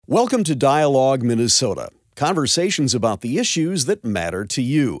Welcome to Dialogue Minnesota, conversations about the issues that matter to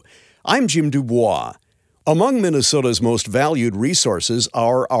you. I'm Jim Dubois. Among Minnesota's most valued resources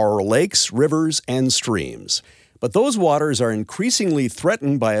are our lakes, rivers, and streams. But those waters are increasingly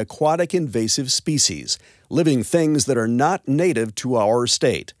threatened by aquatic invasive species, living things that are not native to our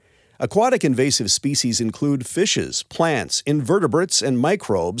state. Aquatic invasive species include fishes, plants, invertebrates, and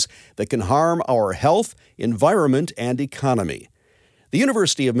microbes that can harm our health, environment, and economy. The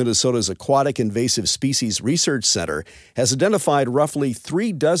University of Minnesota's Aquatic Invasive Species Research Center has identified roughly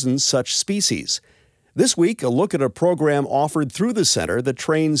 36 such species. This week, a look at a program offered through the center that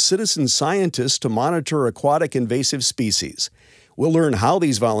trains citizen scientists to monitor aquatic invasive species. We'll learn how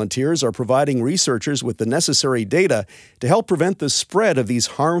these volunteers are providing researchers with the necessary data to help prevent the spread of these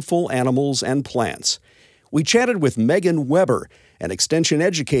harmful animals and plants. We chatted with Megan Weber, an extension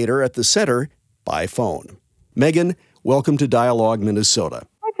educator at the center, by phone. Megan, welcome to Dialogue Minnesota.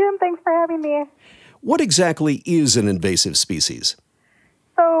 Hi, Jim. Thanks for having me. What exactly is an invasive species?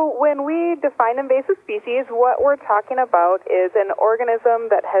 So when we define invasive species, what we're talking about is an organism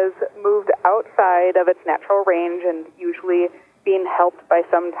that has moved outside of its natural range and usually being helped by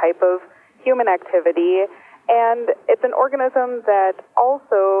some type of human activity. And it's an organism that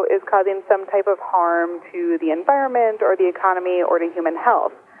also is causing some type of harm to the environment or the economy or to human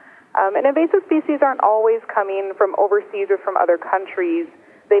health. And invasive species aren't always coming from overseas or from other countries.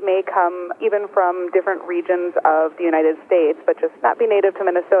 They may come even from different regions of the United States, but just not be native to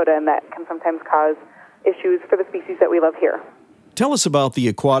Minnesota, and that can sometimes cause issues for the species that we love here. Tell us about the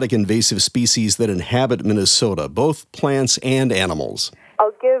aquatic invasive species that inhabit Minnesota, both plants and animals.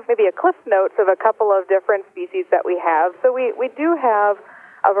 I'll give maybe a cliff notes of a couple of different species that we have. So we do have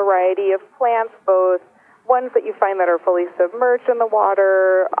a variety of plants, both ones that you find that are fully submerged in the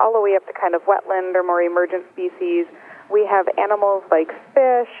water, all the way up to kind of wetland or more emergent species. We have animals like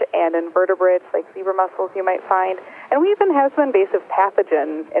fish and invertebrates like zebra mussels you might find. And we even have some invasive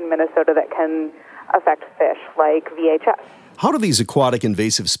pathogens in Minnesota that can affect fish, like VHS. How do these aquatic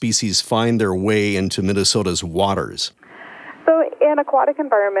invasive species find their way into Minnesota's waters? So in aquatic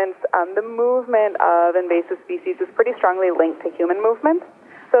environments, the movement of invasive species is pretty strongly linked to human movement.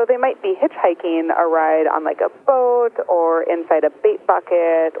 So they might be hitchhiking a ride on like a boat or inside a bait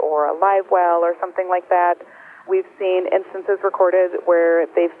bucket or a live well or something like that. We've seen instances recorded where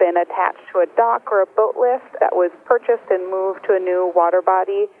they've been attached to a dock or a boat lift that was purchased and moved to a new water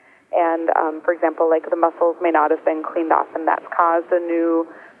body. And, for example, like the mussels may not have been cleaned off, and that's caused a new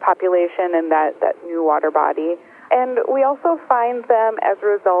population in that new water body. And we also find them as a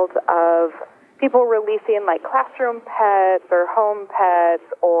result of people releasing like classroom pets or home pets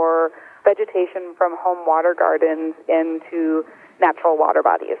or vegetation from home water gardens into natural water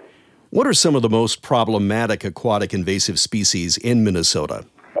bodies. What are some of the most problematic aquatic invasive species in Minnesota?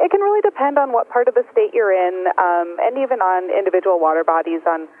 It can really depend on what part of the state you're in, and even on individual water bodies,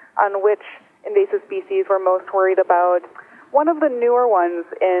 on which invasive species we're most worried about. One of the newer ones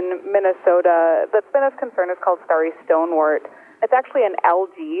in Minnesota that's been of concern is called starry stonewort. It's actually an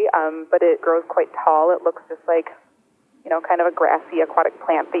algae, but it grows quite tall. It looks just like, kind of a grassy aquatic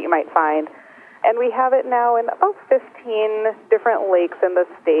plant that you might find. And we have it now in about 15 different lakes in the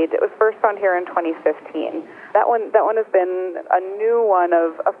state. It was first found here in 2015. That one has been a new one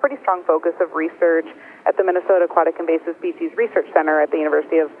of a pretty strong focus of research at the Minnesota Aquatic Invasive Species Research Center at the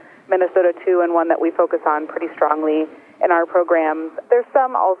University of Minnesota, too, and one that we focus on pretty strongly in our programs. There's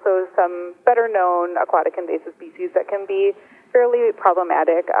some better-known aquatic invasive species that can be fairly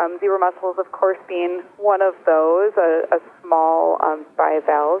problematic. Zebra mussels, of course, being one of those, a small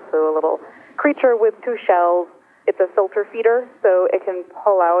bivalve, so a little creature with two shells. It's a filter feeder, so it can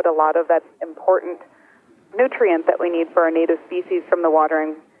pull out a lot of that important nutrient that we need for our native species from the water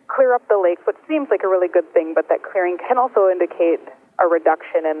and clear up the lakes, which seems like a really good thing, but that clearing can also indicate a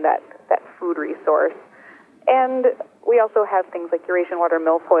reduction in that food resource. And we also have things like Eurasian water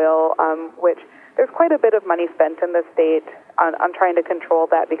milfoil, which there's quite a bit of money spent in the state on trying to control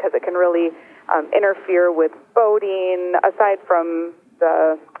that because it can really interfere with boating, aside from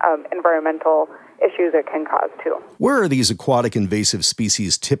the environmental issues it can cause too. Where are these aquatic invasive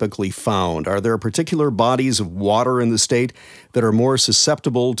species typically found? Are there particular bodies of water in the state that are more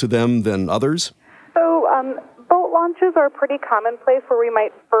susceptible to them than others? So boat launches are a pretty commonplace where we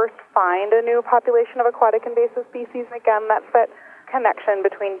might first find a new population of aquatic invasive species. Again, that's that connection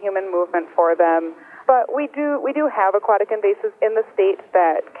between human movement for them. But we do have aquatic invasives in the state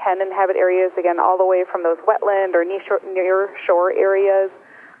that can inhabit areas, again, all the way from those wetland or near shore areas.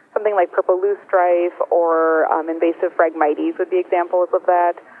 Something like purple loosestrife or invasive Phragmites would be examples of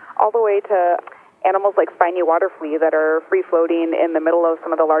that, all the way to animals like spiny water flea that are free-floating in the middle of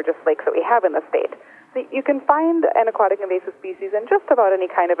some of the largest lakes that we have in the state. So you can find an aquatic invasive species in just about any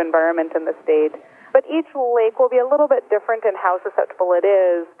kind of environment in the state, but each lake will be a little bit different in how susceptible it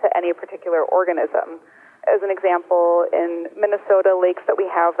is to any particular organism. As an example, in Minnesota, lakes that we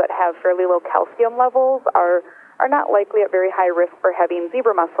have that have fairly low calcium levels are not likely at very high risk for having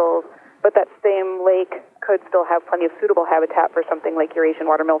zebra mussels, but that same lake could still have plenty of suitable habitat for something like Eurasian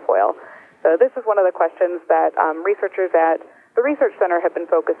water milfoil. So this is one of the questions that researchers at the Research Center have been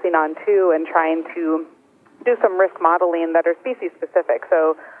focusing on too, and trying to do some risk modeling that are species specific.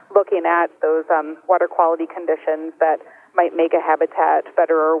 So looking at those water quality conditions that might make a habitat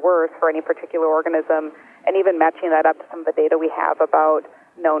better or worse for any particular organism, and even matching that up to some of the data we have about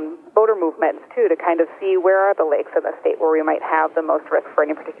known boater movements too, to kind of see where are the lakes in the state where we might have the most risk for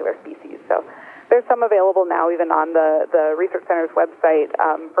any particular species. So there's some available now even on the Research Center's website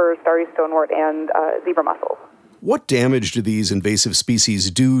for starry stonewort and zebra mussels. What damage do these invasive species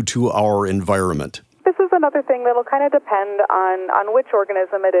do to our environment? This is another thing that'll kind of depend on which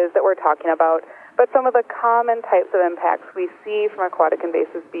organism it is that we're talking about. But some of the common types of impacts we see from aquatic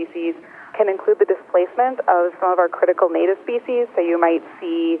invasive species can include the displacement of some of our critical native species. So you might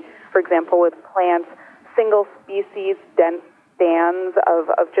see, for example, with plants, single species dense stands of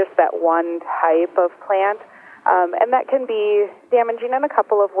just that one type of plant. And that can be damaging in a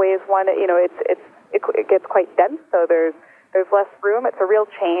couple of ways. One, it gets quite dense, so there's less room. It's a real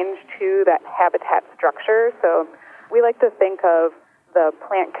change to that habitat structure. So we like to think of the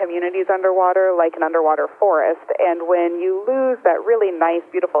plant communities underwater like an underwater forest. And when you lose that really nice,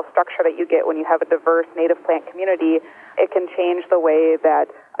 beautiful structure that you get when you have a diverse native plant community, it can change the way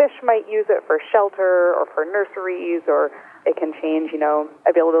that fish might use it for shelter or for nurseries, or it can change,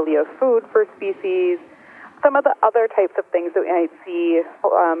 availability of food for species. Some of the other types of things that we might see,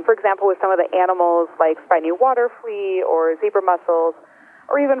 for example, with some of the animals like spiny water flea or zebra mussels,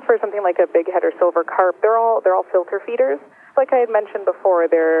 or even for something like a bighead or silver carp, they're all filter feeders. Like I had mentioned before,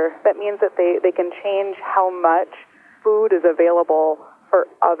 that means that they can change how much food is available for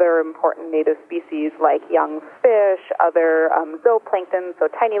other important native species like young fish, other zooplankton, so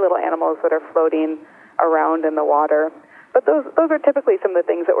tiny little animals that are floating around in the water. But those are typically some of the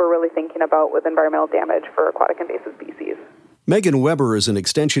things that we're really thinking about with environmental damage for aquatic invasive species. Megan Weber is an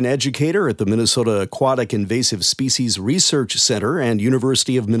extension educator at the Minnesota Aquatic Invasive Species Research Center and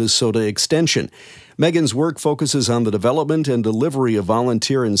University of Minnesota Extension. Megan's work focuses on the development and delivery of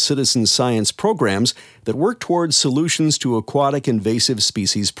volunteer and citizen science programs that work towards solutions to aquatic invasive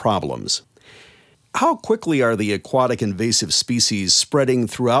species problems. How quickly are the aquatic invasive species spreading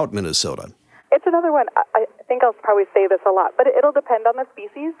throughout Minnesota? It's another one. I think I'll probably say this a lot, but it'll depend on the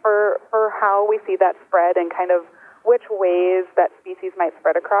species for how we see that spread and kind of which ways that species might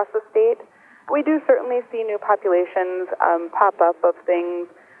spread across the state. We do certainly see new populations pop up of things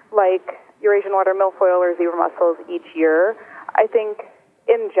like Eurasian water milfoil or zebra mussels each year. I think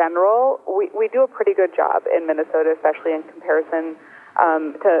in general, we do a pretty good job in Minnesota, especially in comparison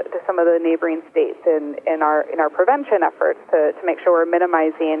to some of the neighboring states in our prevention efforts to make sure we're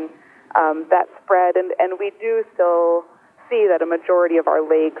minimizing that spread. And we do still see that a majority of our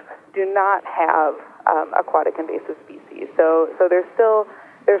lakes do not have aquatic invasive species. So there's still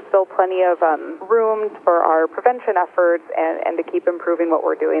plenty of room for our prevention efforts and to keep improving what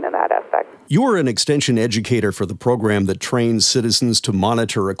we're doing in that aspect. You're an extension educator for the program that trains citizens to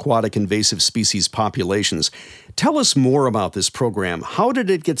monitor aquatic invasive species populations. Tell us more about this program. How did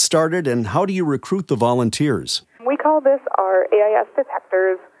it get started, and how do you recruit the volunteers? We call this our AIS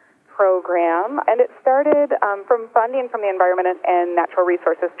Detectors program, and it started from funding from the Environment and Natural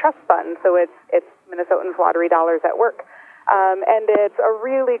Resources Trust Fund, so it's Minnesotans' lottery dollars at work. And it's a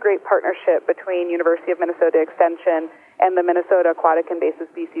really great partnership between University of Minnesota Extension and the Minnesota Aquatic Invasive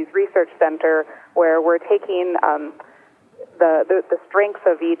Species Research Center, where we're taking the strengths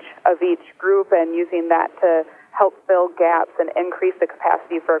of each group and using that to help fill gaps and increase the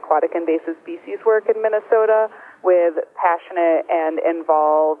capacity for aquatic invasive species work in Minnesota with passionate and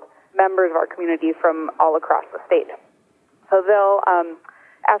involved members of our community from all across the state. So they'll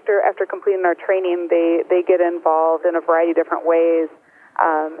after completing our training, they get involved in a variety of different ways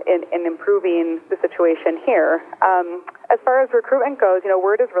in improving the situation here. As far as recruitment goes,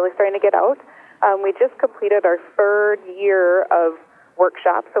 word is really starting to get out. We just completed our third year of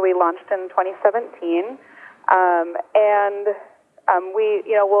workshops, so we launched in 2017,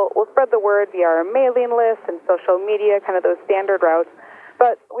 we'll spread the word via our mailing list and social media, kind of those standard routes.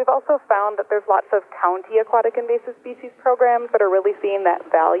 But we've also found that there's lots of county aquatic invasive species programs that are really seeing that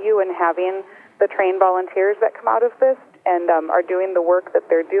value in having the trained volunteers that come out of this and are doing the work that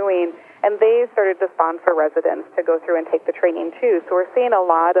they're doing And they started to sponsor residents to go through and take the training too. So we're seeing a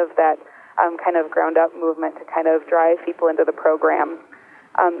lot of that kind of ground-up movement to kind of drive people into the program.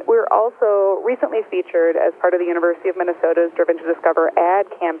 We're also recently featured as part of the University of Minnesota's Driven to Discover ad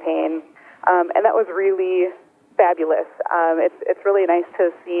campaign, and that was really fabulous. It's really nice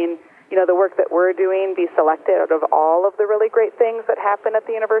to have seen the work that we're doing be selected out of all of the really great things that happen at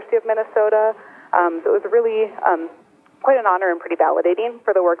the University of Minnesota. So it was really quite an honor and pretty validating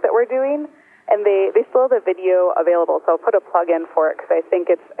for the work that we're doing. And they still have the video available, so I'll put a plug in for it because I think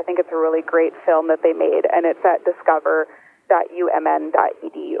it's a really great film that they made, and it's at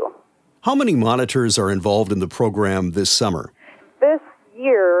discover.umn.edu. How many monitors are involved in the program this summer? This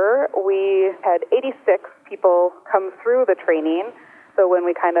year we had 86 people come through the training. So when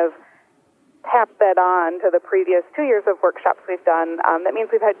we kind of tap that on to the previous 2 years of workshops we've done, that means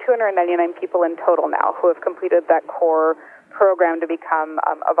we've had 299 people in total now who have completed that core program to become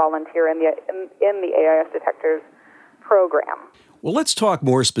a volunteer in the AIS Detectors program. Well, let's talk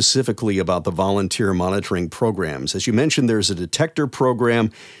more specifically about the volunteer monitoring programs. As you mentioned, there's a detector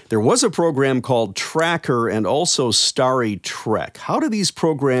program. There was a program called Tracker and also Starry Trek. How do these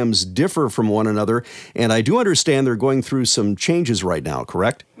programs differ from one another? And I do understand they're going through some changes right now,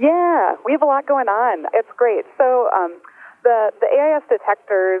 correct? Yeah, we have a lot going on. It's great. So the AIS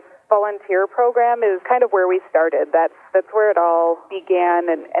Detectors volunteer program is kind of where we started. That's where it all began,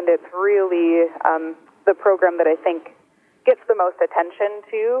 and it's really the program that I think gets the most attention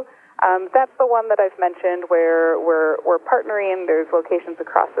to. That's the one that I've mentioned where we're partnering. There's locations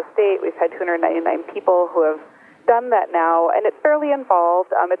across the state. We've had 299 people who have done that now, and it's fairly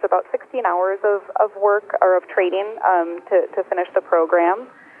involved. It's about 16 hours of work or of training to finish the program.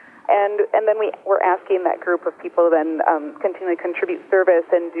 And then we're asking that group of people then continually contribute service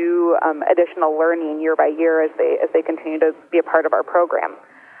and do additional learning year by year as they continue to be a part of our program.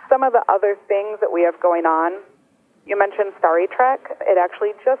 Some of the other things that we have going on, you mentioned Starry Trek. It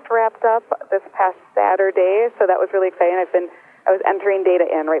actually just wrapped up this past Saturday, so that was really exciting. I was entering data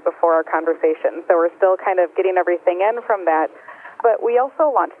in right before our conversation, so we're still kind of getting everything in from that. But we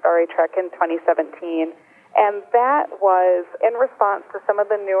also launched Starry Trek in 2017. And that was in response to some of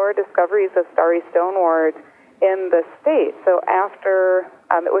the newer discoveries of starry stonewort in the state. So after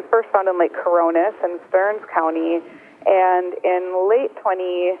it was first found in Lake Coronis in Stearns County, and in late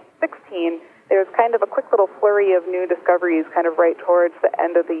 2016, there was kind of a quick little flurry of new discoveries kind of right towards the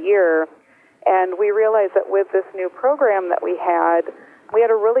end of the year. And we realized that with this new program that we had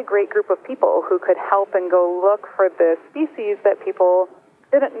a really great group of people who could help and go look for the species that people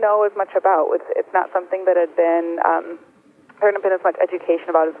didn't know as much about. It's not something that had been, there hadn't been as much education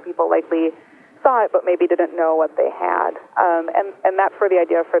about as people likely saw it, but maybe didn't know what they had. And that's where the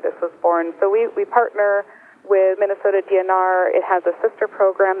idea for this was born. So we partner with Minnesota DNR. It has a sister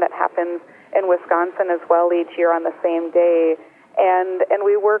program that happens in Wisconsin as well each year on the same day. And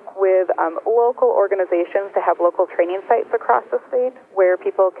we work with local organizations to have local training sites across the state where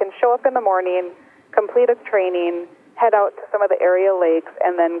people can show up in the morning, complete a training, head out to some of the area lakes,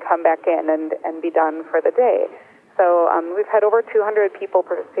 and then come back in and be done for the day. So we've had over 200 people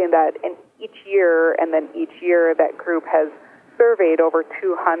participating in that in each year, and then each year that group has surveyed over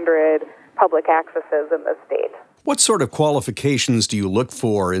 200 public accesses in the state. What sort of qualifications do you look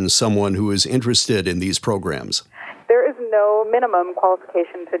for in someone who is interested in these programs? There is no minimum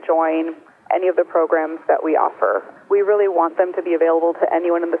qualification to join any of the programs that we offer. We really want them to be available to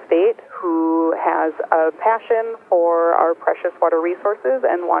anyone in the state who has a passion for our precious water resources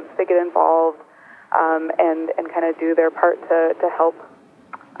and wants to get involved and kind of do their part to help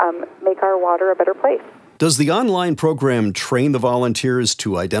make our water a better place. Does the online program train the volunteers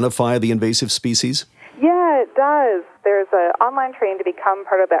to identify the invasive species? Yeah, it does. There's an online training to become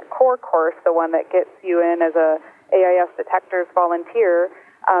part of that core course, the one that gets you in as a AIS Detectors volunteer.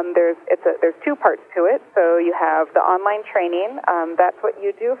 There's two parts to it. So you have the online training. That's what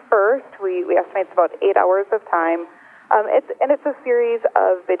you do first. We estimate it's about 8 hours of time. It's a series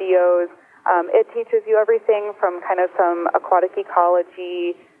of videos. It teaches you everything from kind of some aquatic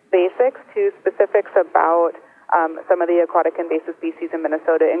ecology basics to specifics about some of the aquatic invasive species in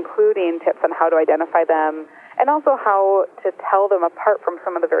Minnesota, including tips on how to identify them and also how to tell them apart from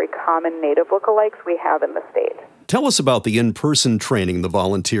some of the very common native lookalikes we have in the state. Tell us about the in-person training the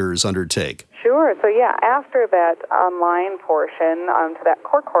volunteers undertake. Sure. So after that online portion to that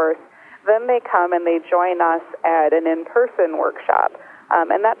core course, then they come and they join us at an in-person workshop.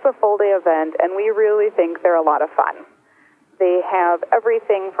 And that's a full-day event, and we really think they're a lot of fun. They have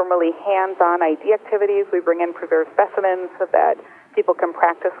everything from really hands-on ID activities. We bring in preserved specimens so that people can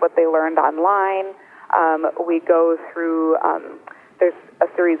practice what they learned online. We go through There's a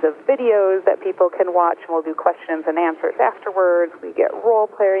series of videos that people can watch, and we'll do questions and answers afterwards. We get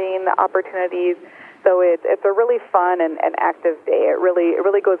role-playing opportunities. So it's a really fun and active day. It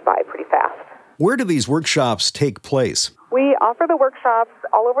really goes by pretty fast. Where do these workshops take place? We offer the workshops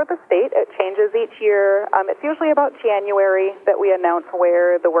all over the state. It changes each year. It's usually about January that we announce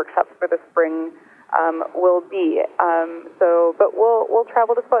where the workshops for the spring will be. But we'll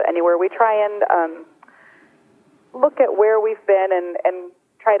travel just about anywhere. We try and look at where we've been and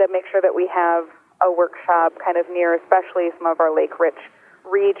try to make sure that we have a workshop kind of near, especially some of our lake-rich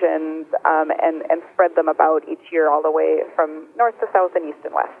regions, and spread them about each year all the way from north to south and east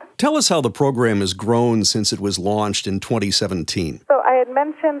and west. Tell us how the program has grown since it was launched in 2017. So I had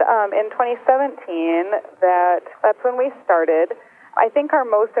mentioned in 2017 that's when we started. I think our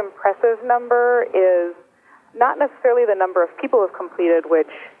most impressive number is not necessarily the number of people who have completed,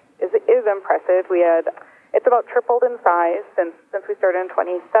 which is impressive. It's about tripled in size since we started in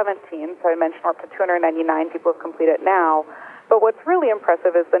 2017. So I mentioned we're up to 299 people have completed it now. But what's really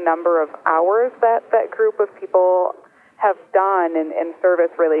impressive is the number of hours that group of people have done in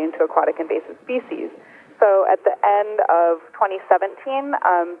service relating to aquatic invasive species. So at the end of 2017,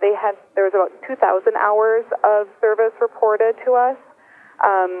 there was about 2,000 hours of service reported to us.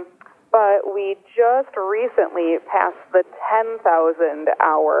 But we just recently passed the 10,000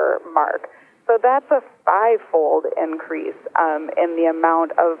 hour mark. So that's a 5-fold increase in the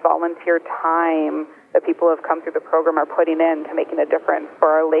amount of volunteer time that people who have come through the program are putting in to making a difference for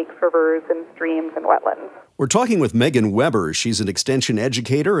our lakes, rivers, and streams and wetlands. We're talking with Megan Weber. She's an extension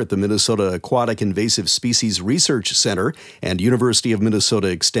educator at the Minnesota Aquatic Invasive Species Research Center and University of Minnesota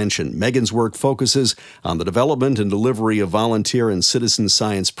Extension. Megan's work focuses on the development and delivery of volunteer and citizen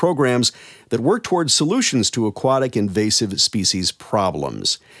science programs that work towards solutions to aquatic invasive species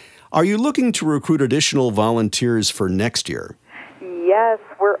problems. Are you looking to recruit additional volunteers for next year? Yes,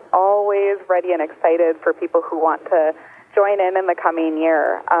 we're always ready and excited for people who want to join in the coming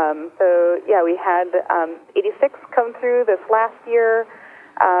year. We had 86 come through this last year,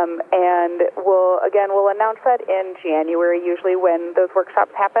 and we'll announce that in January, usually when those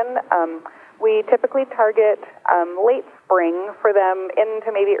workshops happen. We typically target late spring for them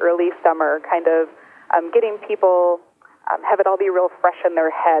into maybe early summer, kind of getting people have it all be real fresh in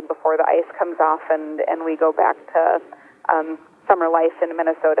their head before the ice comes off and we go back to summer life in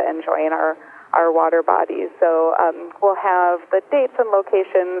Minnesota, enjoying our water bodies. So we'll have the dates and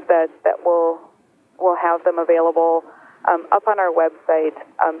locations that we'll have them available up on our website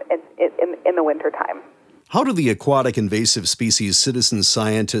in the wintertime. How do the aquatic invasive species citizen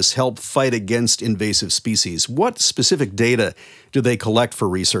scientists help fight against invasive species? What specific data do they collect for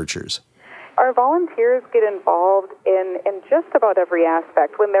researchers? Our volunteers get involved in just about every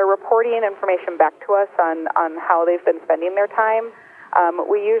aspect. When they're reporting information back to us on how they've been spending their time,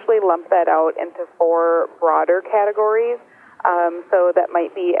 we usually lump that out into 4 broader categories. So that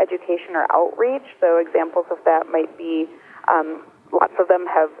might be education or outreach. So examples of that might be lots of them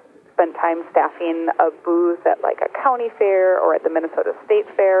have spent time staffing a booth at like a county fair or at the Minnesota State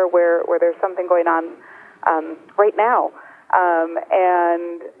Fair where there's something going on right now.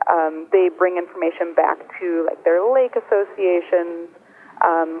 They bring information back to like their lake associations.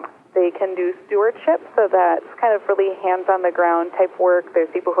 They can do stewardship, so that's kind of really hands-on-the-ground type work.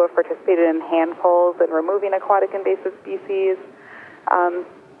 There's people who have participated in hand pulls and removing aquatic invasive species.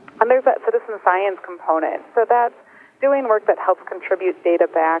 And there's that citizen science component. So that's doing work that helps contribute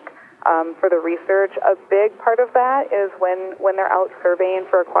data back for the research. A big part of that is when they're out surveying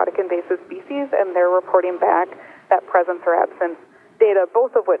for aquatic invasive species and they're reporting back that presence or absence data,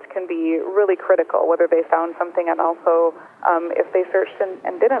 both of which can be really critical, whether they found something and also if they searched and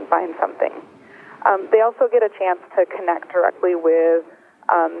didn't find something. They also get a chance to connect directly with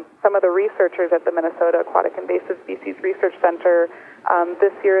some of the researchers at the Minnesota Aquatic Invasive Species Research Center.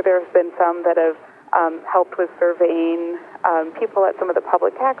 This year there have been some that have helped with surveying people at some of the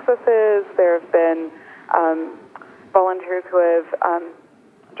public accesses. There have been volunteers who have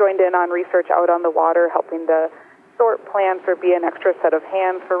joined in on research out on the water, helping to sort plants or be an extra set of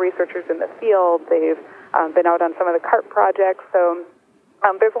hands for researchers in the field. They've been out on some of the CARP projects. So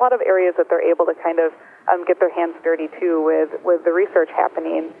there's a lot of areas that they're able to kind of get their hands dirty too with the research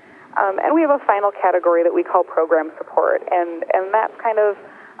happening. And we have a final category that we call program support. And that's kind of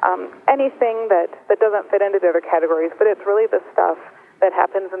anything that doesn't fit into the other categories, but it's really the stuff that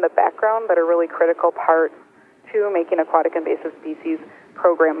happens in the background that are really critical parts to making aquatic invasive species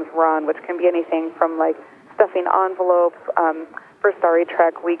programs run, which can be anything from like stuffing envelopes. For Starry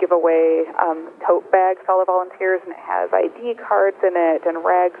Trek, we give away tote bags to all the volunteers, and it has ID cards in it and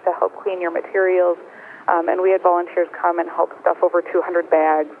rags to help clean your materials. And we had volunteers come and help stuff over 200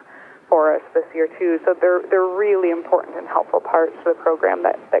 bags for us this year too. So they're really important and helpful parts of the program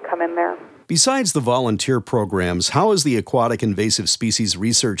that come in there. Besides the volunteer programs, how is the Aquatic Invasive Species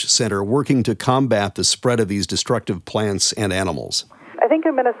Research Center working to combat the spread of these destructive plants and animals? I think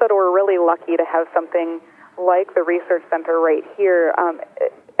in Minnesota we're really lucky to have something like the Research Center right here.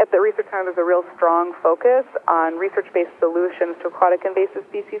 At the Research Center, there's a real strong focus on research-based solutions to aquatic invasive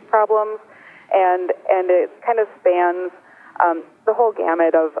species problems, and it kind of spans the whole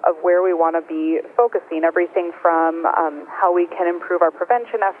gamut of where we want to be focusing, everything from how we can improve our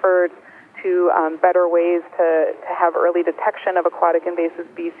prevention efforts to better ways to have early detection of aquatic invasive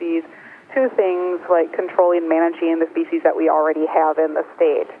species, to things like controlling and managing the species that we already have in the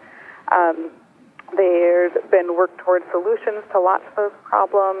state. There's been work towards solutions to lots of those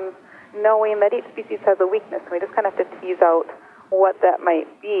problems, knowing that each species has a weakness, and we just kind of have to tease out what that might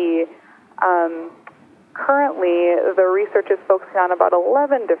be. Currently, the research is focusing on about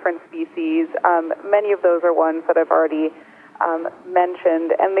 11 different species. Many of those are ones that I've already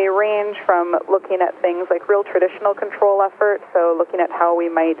mentioned, and they range from looking at things like real traditional control efforts, so looking at how we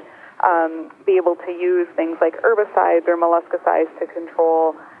might be able to use things like herbicides or molluscicides to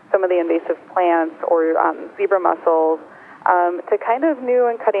control some of the invasive plants or zebra mussels, to kind of new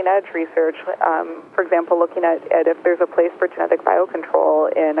and cutting-edge research. For example, looking at if there's a place for genetic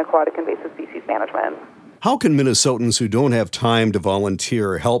biocontrol in aquatic invasive species management. How can Minnesotans who don't have time to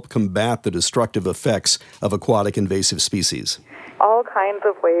volunteer help combat the destructive effects of aquatic invasive species? All kinds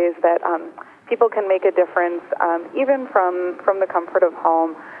of ways that people can make a difference, even from the comfort of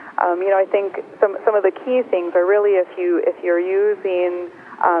home. I think some of the key things are really if you're using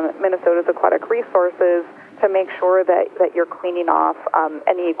Minnesota's aquatic resources, to make sure that you're cleaning off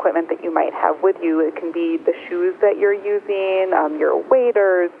any equipment that you might have with you. It can be the shoes that you're using, your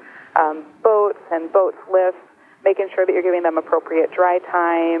waders, boats and boats lifts, making sure that you're giving them appropriate dry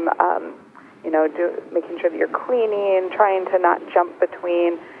time, making sure that you're cleaning, trying to not jump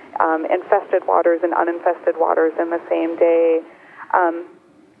between infested waters and uninfested waters in the same day.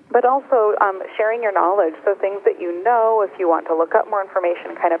 But also sharing your knowledge, so things that you know, if you want to look up more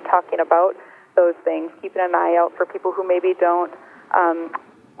information, kind of talking about those things, keeping an eye out for people who maybe don't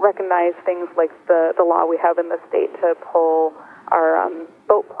recognize things like the law we have in the state to pull our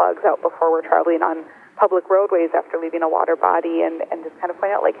boat plugs out before we're traveling on public roadways after leaving a water body, and just kind of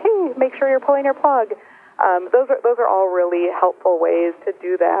point out, like, hey, make sure you're pulling your plug. Those are all really helpful ways to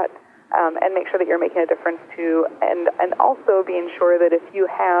do that. And make sure that you're making a difference too, and also being sure that if you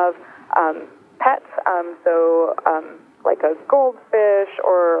have pets, like a goldfish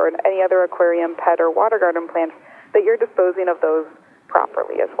or any other aquarium pet or water garden plant, that you're disposing of those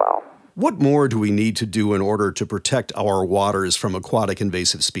properly as well. What more do we need to do in order to protect our waters from aquatic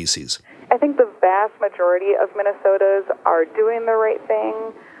invasive species? I think the vast majority of Minnesotans are doing the right thing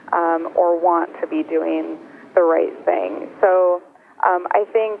or want to be doing the right thing. So I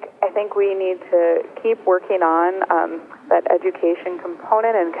think we need to keep working on that education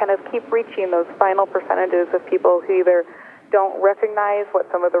component and kind of keep reaching those final percentages of people who either don't recognize what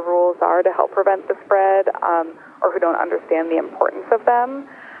some of the rules are to help prevent the spread or who don't understand the importance of them.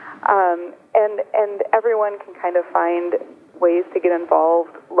 And everyone can kind of find ways to get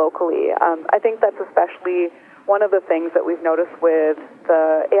involved locally. I think that's especially one of the things that we've noticed with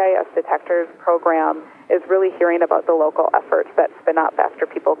the AIS Detectors program is really hearing about the local efforts that spin up after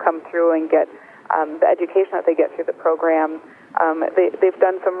people come through and get the education that they get through the program. They've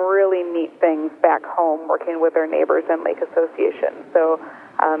done some really neat things back home working with their neighbors and lake associations. So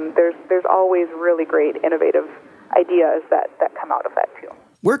there's always really great innovative ideas that come out of that too.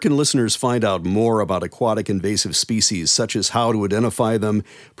 Where can listeners find out more about aquatic invasive species, such as how to identify them,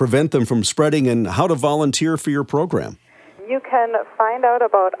 prevent them from spreading, and how to volunteer for your program? You can find out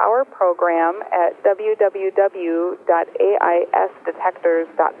about our program at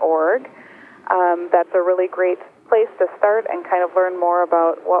www.aisdetectors.org. That's a really great place to start and kind of learn more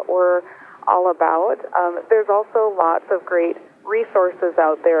about what we're all about. There's also lots of great resources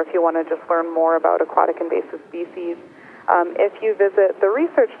out there if you want to just learn more about aquatic invasive species. If you visit the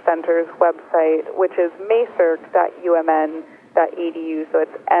Research Center's website, which is maisrc.umn.edu, so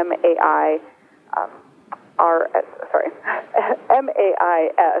it's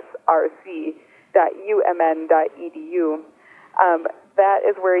maisrc.umn.edu, that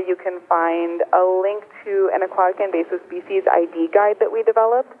is where you can find a link to an aquatic invasive species ID guide that we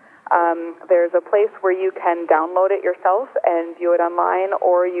developed. There's a place where you can download it yourself and view it online,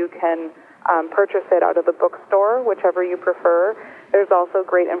 or you can purchase it out of the bookstore, whichever you prefer. There's also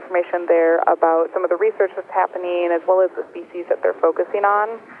great information there about some of the research that's happening, as well as the species that they're focusing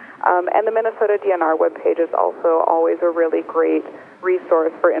on. And the Minnesota DNR webpage is also always a really great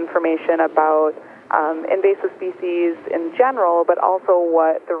resource for information about invasive species in general, but also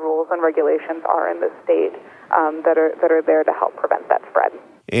what the rules and regulations are in the state that are there to help prevent that spread.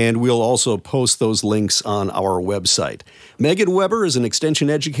 And we'll also post those links on our website. Megan Weber is an extension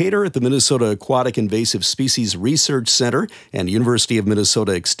educator at the Minnesota Aquatic Invasive Species Research Center and University of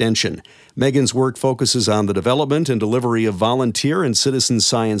Minnesota Extension. Megan's work focuses on the development and delivery of volunteer and citizen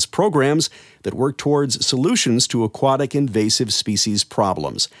science programs that work towards solutions to aquatic invasive species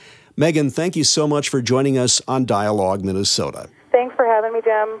problems. Megan, thank you so much for joining us on Dialogue Minnesota. Thanks for having me,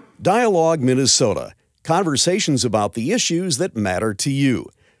 Jim. Dialogue Minnesota. Conversations about the issues that matter to you.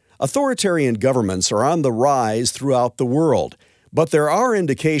 Authoritarian governments are on the rise throughout the world, but there are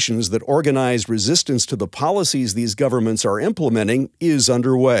indications that organized resistance to the policies these governments are implementing is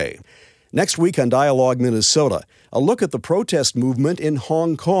underway. Next week on Dialogue Minnesota, a look at the protest movement in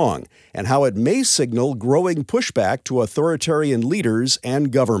Hong Kong and how it may signal growing pushback to authoritarian leaders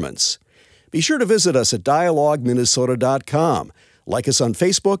and governments. Be sure to visit us at dialogueminnesota.com, like us on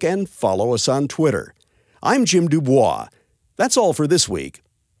Facebook, and follow us on Twitter. I'm Jim Dubois. That's all for this week.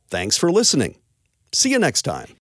 Thanks for listening. See you next time.